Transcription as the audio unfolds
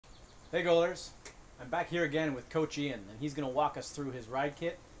Hey Goalers, I'm back here again with Coach Ian, and he's going to walk us through his ride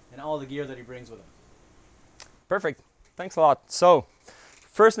kit and all the gear that he brings with him. Perfect. Thanks a lot. So,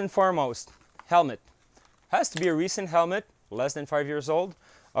 first and foremost, helmet. Has to be a recent helmet, less than 5 years old.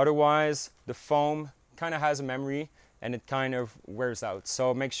 Otherwise, the foam kind of has a memory and it kind of wears out.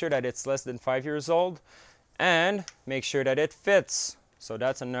 So make sure that it's less than 5 years old and make sure that it fits. So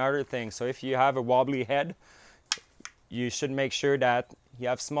that's another thing. So if you have a wobbly head, you should make sure that you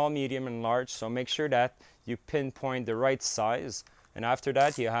have small, medium, and large. So make sure that you pinpoint the right size. And after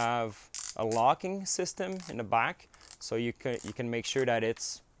that, you have a locking system in the back. So you can make sure that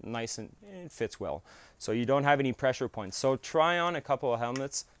it's nice and it fits well. So you don't have any pressure points. So try on a couple of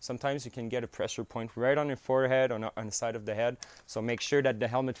helmets. Sometimes you can get a pressure point right on your forehead, on the side of the head. So make sure that the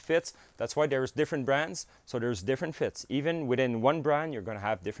helmet fits. That's why there's different brands. So there's different fits. Even within one brand, you're going to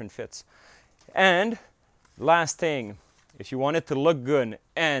have different fits. And last thing, if you want it to look good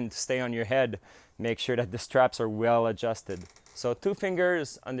and stay on your head, make sure that the straps are well adjusted. So 2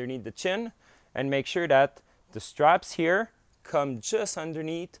 fingers underneath the chin, and make sure that the straps here come just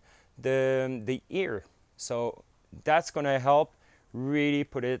underneath the ear. So that's going to help really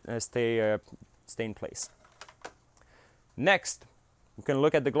put it stay in place. Next, we can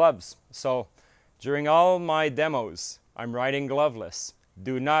look at the gloves. So during all my demos, I'm riding gloveless.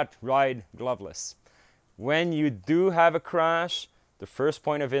 Do not ride gloveless. When you do have a crash, the first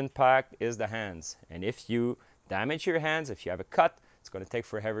point of impact is the hands. And if you damage your hands, if you have a cut, it's going to take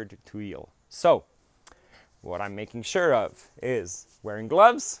forever to heal. So what I'm making sure of is wearing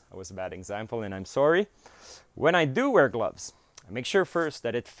gloves. That was a bad example and I'm sorry. When I do wear gloves, I make sure first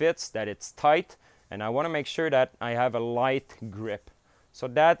that it fits, that it's tight, and I want to make sure that I have a light grip. So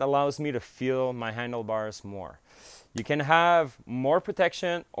that allows me to feel my handlebars more. You can have more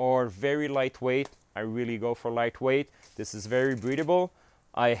protection or very lightweight. I really go for lightweight. This is very breathable.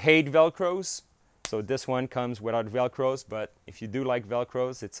 I hate Velcros, so this one comes without Velcros, but if you do like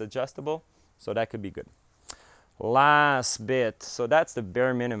Velcros, it's adjustable, so that could be good. Last bit, so that's the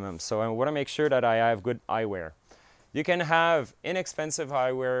bare minimum. So I want to make sure that I have good eyewear. You can have inexpensive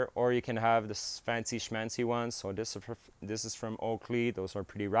eyewear or you can have this fancy schmancy ones. So this is from Oakley. Those are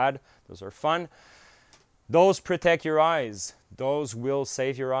pretty rad. Those are fun. Those protect your eyes. Those will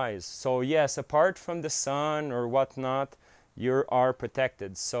save your eyes. So yes, apart from the sun or whatnot, you are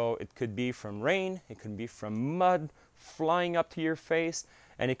protected. So it could be from rain, it could be from mud flying up to your face,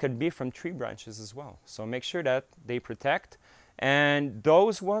 and it could be from tree branches as well. So make sure that they protect. And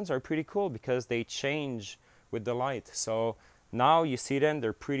those ones are pretty cool because they change with the light. So now you see them,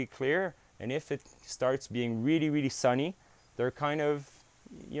 they're pretty clear. And if it starts being really, really sunny, they're kind of,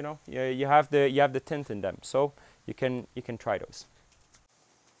 you know, you have the tint in them. So you can try those.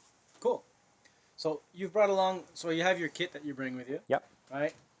 Cool. So you've brought along, so you have your kit that you bring with you. Yep.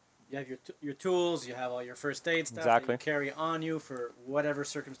 Right? You have your tools, you have all your first aid stuff Exactly. that you carry on you for whatever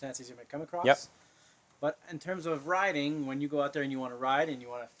circumstances you might come across. Yep. But in terms of riding, when you go out there and you want to ride and you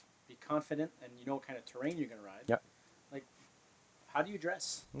want to be confident and you know what kind of terrain you're going to ride, Yep. like, how do you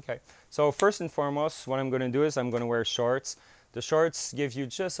dress? Okay. So first and foremost, what I'm going to do is I'm going to wear shorts. The shorts give you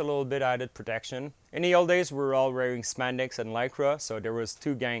just a little bit added protection. In the old days, we were all wearing spandex and lycra, so there was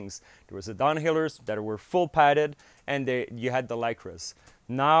 2 gangs. There was the downhillers that were full padded, and you had the lycras.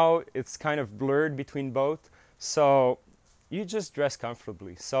 Now it's kind of blurred between both, so you just dress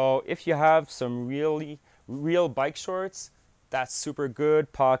comfortably. So if you have some real bike shorts, that's super good.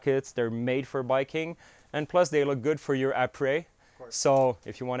 Pockets, they're made for biking, and plus they look good for your après. So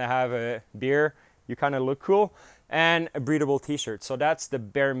if you want to have a beer, you kind of look cool. And a breathable t-shirt. So that's the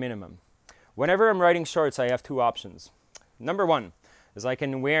bare minimum. Whenever I'm riding shorts, I have 2 options. Number 1 is I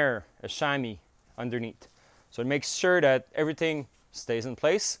can wear a chamois underneath. So it makes sure that everything stays in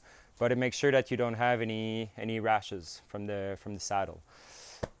place, but it makes sure that you don't have any rashes from the saddle.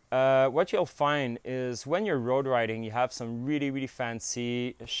 What you'll find is when you're road riding, you have some really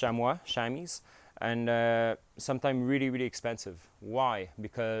fancy chamois, and sometimes really expensive. Why?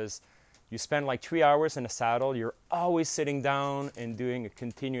 Because you spend like 3 hours in a saddle, you're always sitting down and doing a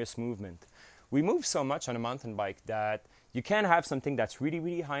continuous movement. We move so much on a mountain bike that you can have something that's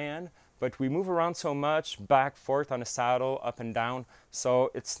really high-end, but we move around so much, back, forth on a saddle, up and down,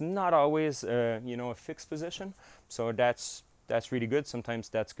 so it's not always you know, a fixed position. So that's really good. Sometimes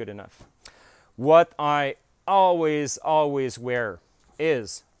that's good enough. What I always wear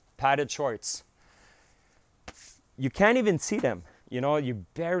is padded shorts. You can't even see them. You know, you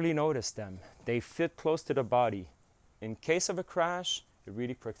barely notice them. They fit close to the body. In case of a crash, it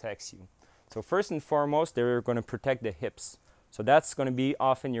really protects you. So first and foremost, they're going to protect the hips. So that's going to be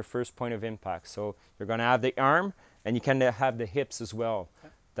often your first point of impact. So you're going to have the arm and you can have the hips as well.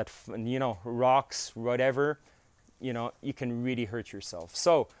 you know, rocks, whatever, you know, you can really hurt yourself.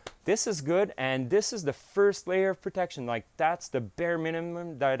 So this is good, and this is the first layer of protection. Like, that's the bare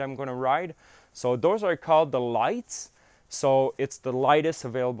minimum that I'm gonna ride. So those are called the lights. So it's the lightest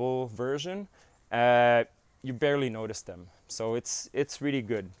available version. You barely notice them. So it's really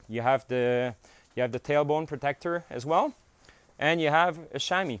good. You have the tailbone protector as well, and you have a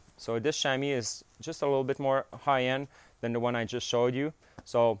chamois. So this chamois is just a little bit more high end than the one I just showed you.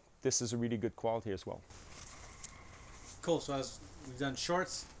 So this is a really good quality as well. Cool. So as we've done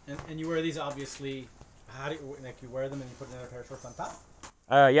shorts, and you wear these obviously. How do you, like, you wear them and you put another pair of shorts on top?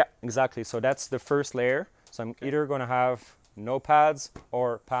 Yeah, exactly. So that's the first layer. So I'm either going to have no pads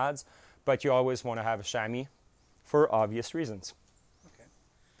or pads, but you always want to have a chamois for obvious reasons.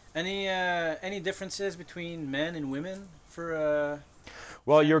 Okay. Any differences between men and women for?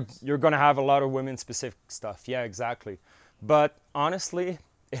 Well, chamois? you're going to have a lot of women specific stuff. Yeah, exactly. But honestly,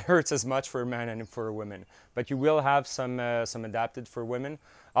 it hurts as much for men and for women. But you will have some adapted for women.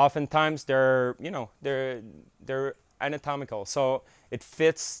 Oftentimes they're, you know, they're anatomical, so it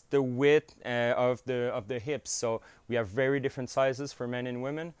fits the width of the hips. So we have very different sizes for men and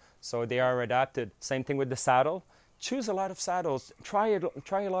women, so they are adapted. Same thing with the saddle. Choose a lot of saddles. Try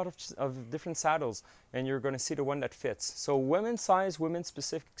a lot of different saddles, and you're going to see the one that fits. So women's size, women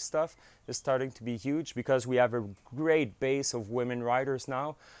specific stuff is starting to be huge because we have a great base of women riders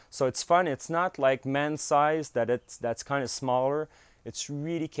now. So it's fun. It's not like men's size that's kind of smaller. It's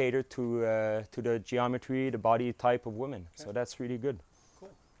really catered to the geometry, the body type of women. Okay. So that's really good.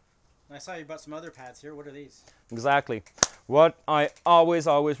 Cool. And I saw you bought some other pads here. What are these? Exactly. What I always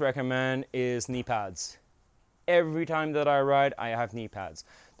recommend is knee pads. Every time that I ride, I have knee pads.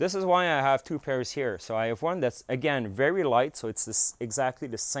 This is why I have two pairs here. So I have one that's, again, very light. So it's exactly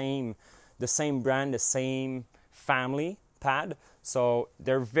the same brand, the same family pad. So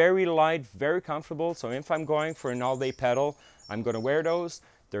they're very light, very comfortable. So if I'm going for an all-day pedal, I'm going to wear those.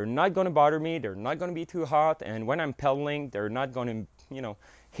 They're not going to bother me. They're not going to be too hot. And when I'm pedaling, they're not going to, you know,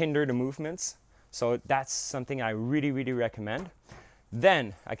 hinder the movements. So that's something I really recommend.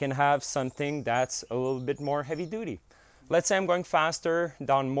 Then I can have something that's a little bit more heavy duty. Let's say I'm going faster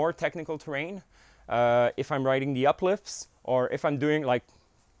down more technical terrain. If I'm riding the uplifts, or if I'm doing like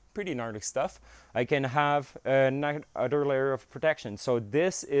pretty gnarly stuff, I can have another layer of protection. So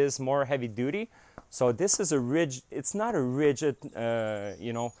this is more heavy duty. So this is it's not a rigid,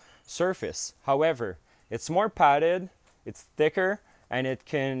 you know, surface. However, it's more padded, it's thicker, and it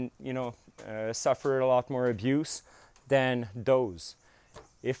can, you know, suffer a lot more abuse than those.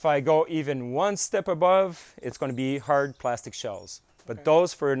 If I go even one step above, it's going to be hard plastic shells. But okay,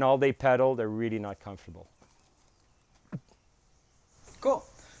 those for an all-day pedal, they're really not comfortable. Cool.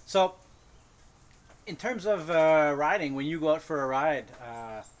 So, in terms of riding, when you go out for a ride,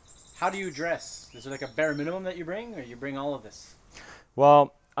 how do you dress? Is there like a bare minimum that you bring, or you bring all of this?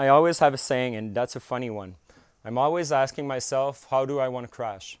 Well, I always have a saying, and that's a funny one. I'm always asking myself, how do I want to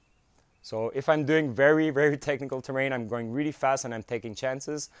crash? So if I'm doing very technical terrain, I'm going really fast and I'm taking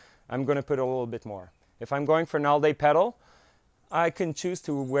chances, I'm going to put a little bit more. If I'm going for an all-day pedal, I can choose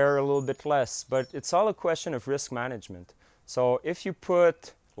to wear a little bit less, but it's all a question of risk management. So if you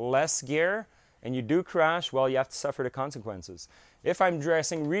put less gear and you do crash, well, you have to suffer the consequences. If I'm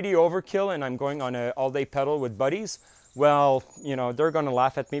dressing really overkill and I'm going on an all-day pedal with buddies, well, you know, they're going to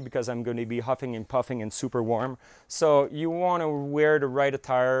laugh at me because I'm going to be huffing and puffing and super warm. So you want to wear the right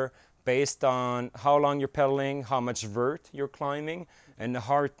attire based on how long you're pedaling, how much vert you're climbing, and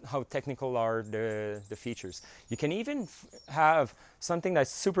how technical are the features. You can even have something that's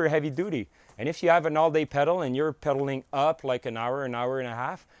super heavy duty. And if you have an all-day pedal and you're pedaling up like an hour and a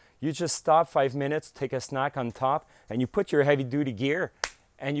half, you just stop 5 minutes, take a snack on top, and you put your heavy duty gear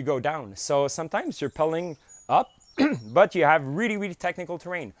and you go down. So sometimes you're pedaling up, but you have really technical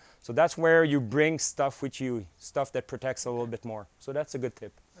terrain. So that's where you bring stuff with you, stuff that protects a little bit more. So that's a good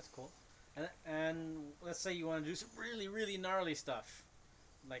tip. That's cool. And let's say you want to do some really gnarly stuff.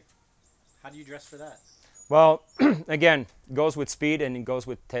 Like, how do you dress for that? Well, again, it goes with speed and it goes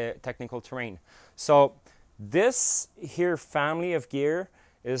with technical terrain. So this here family of gear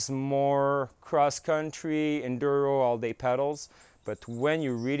is more cross-country, enduro, all-day pedals. But when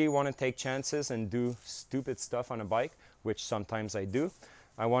you really want to take chances and do stupid stuff on a bike, which sometimes I do,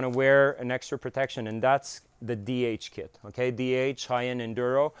 I want to wear an extra protection, and that's the DH kit, okay? DH, high-end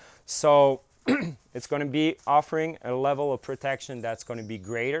enduro. So it's going to be offering a level of protection that's going to be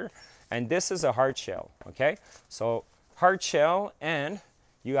greater. And this is a hard shell, okay? So hard shell, and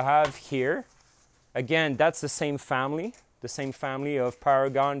you have here, again, that's the same family, the same family of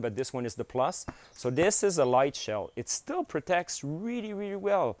Paragon, but this one is the Plus. So this is a light shell. It still protects really, really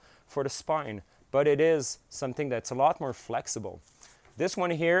well for the spine, but it is something that's a lot more flexible. This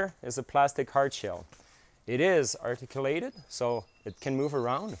one here is a plastic hard shell. It is articulated, so it can move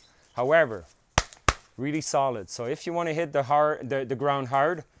around. However, really solid. So if you want to hit the ground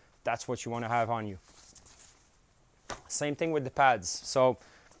hard, that's what you want to have on you. Same thing with the pads. So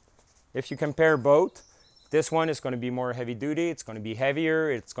if you compare both, this one is going to be more heavy duty, it's going to be heavier,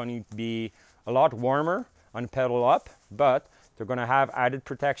 it's going to be a lot warmer on pedal up, but they're going to have added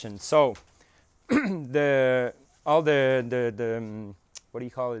protection. So what do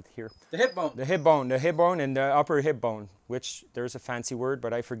you call it here? The hip bone. The hip bone and the upper hip bone, which there's a fancy word,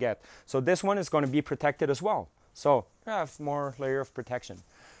 but I forget. So this one is going to be protected as well. So you have more layer of protection.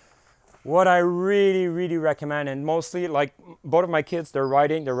 What I really, really recommend, and mostly like both of my kids, they're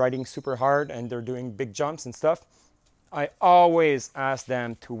riding super hard and they're doing big jumps and stuff. I always ask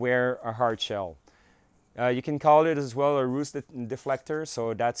them to wear a hard shell. You can call it as well a roost deflector,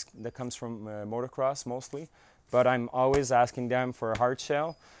 so that comes from motocross mostly. But I'm always asking them for a hard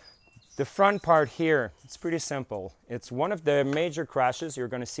shell. The front part here, it's pretty simple. It's one of the major crashes you're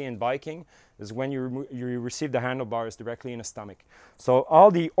going to see in biking is when you receive the handlebars directly in the stomach. So all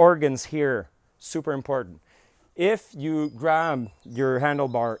the organs here, super important. If you grab your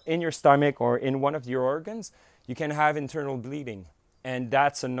handlebar in your stomach or in one of your organs, you can have internal bleeding, and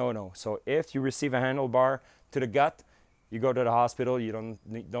that's a no-no. So if you receive a handlebar to the gut, you go to the hospital, you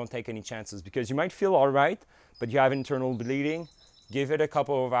don't take any chances, because you might feel all right, but you have internal bleeding. Give it a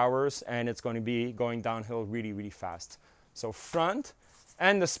couple of hours and it's going to be going downhill really, really fast. So front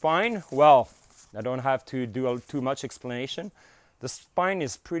and the spine, well, I don't have to do too much explanation. The spine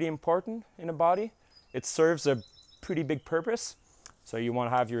is pretty important in a body. It serves a pretty big purpose. So you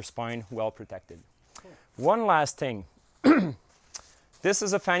want to have your spine well protected. Cool. One last thing. This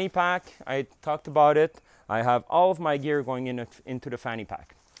is a fanny pack. I talked about it. I have all of my gear going into the fanny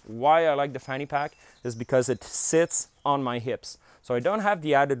pack. Why I like the fanny pack is because it sits on my hips. So I don't have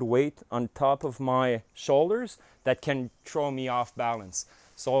the added weight on top of my shoulders that can throw me off balance.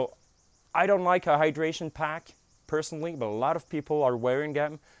 So I don't like a hydration pack personally, but a lot of people are wearing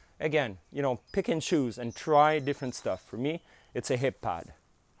them. Again, you know, pick and choose and try different stuff. For me, it's a hip pad.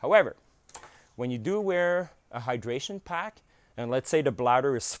 However, when you do wear a hydration pack, and let's say the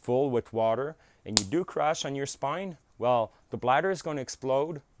bladder is full with water, and you do crash on your spine, well, the bladder is going to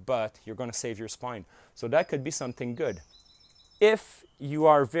explode, but you're going to save your spine. So that could be something good. If you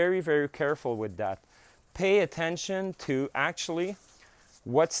are very, very careful with that, pay attention to actually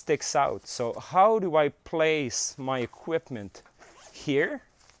what sticks out. So how do I place my equipment here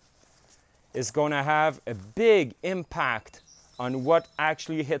is going to have a big impact on what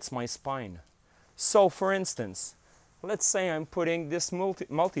actually hits my spine. So for instance, let's say I'm putting this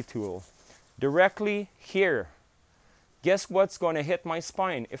multi-tool directly here. Guess what's going to hit my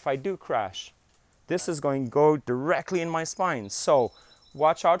spine if I do crash? This is going to go directly in my spine. So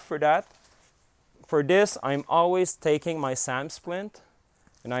watch out for that. For this, I'm always taking my SAM splint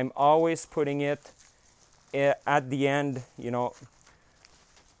and I'm always putting it at the end, you know,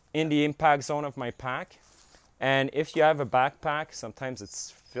 in the impact zone of my pack. And if you have a backpack, sometimes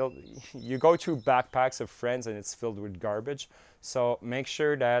it's filled, you go through backpacks of friends and it's filled with garbage. So make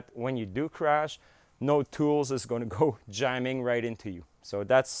sure that when you do crash, no tools is going to go jamming right into you. So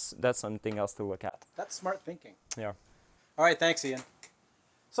that's something else to look at. That's smart thinking. Yeah. All right, thanks, Ian.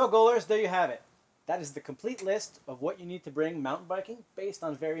 So, goalers, there you have it. That is the complete list of what you need to bring mountain biking based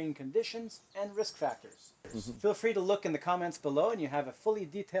on varying conditions and risk factors. Mm-hmm. Feel free to look in the comments below and you have a fully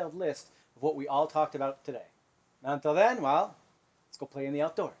detailed list of what we all talked about today. Now, until then, well, let's go play in the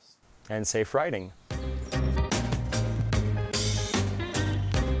outdoors. And safe riding.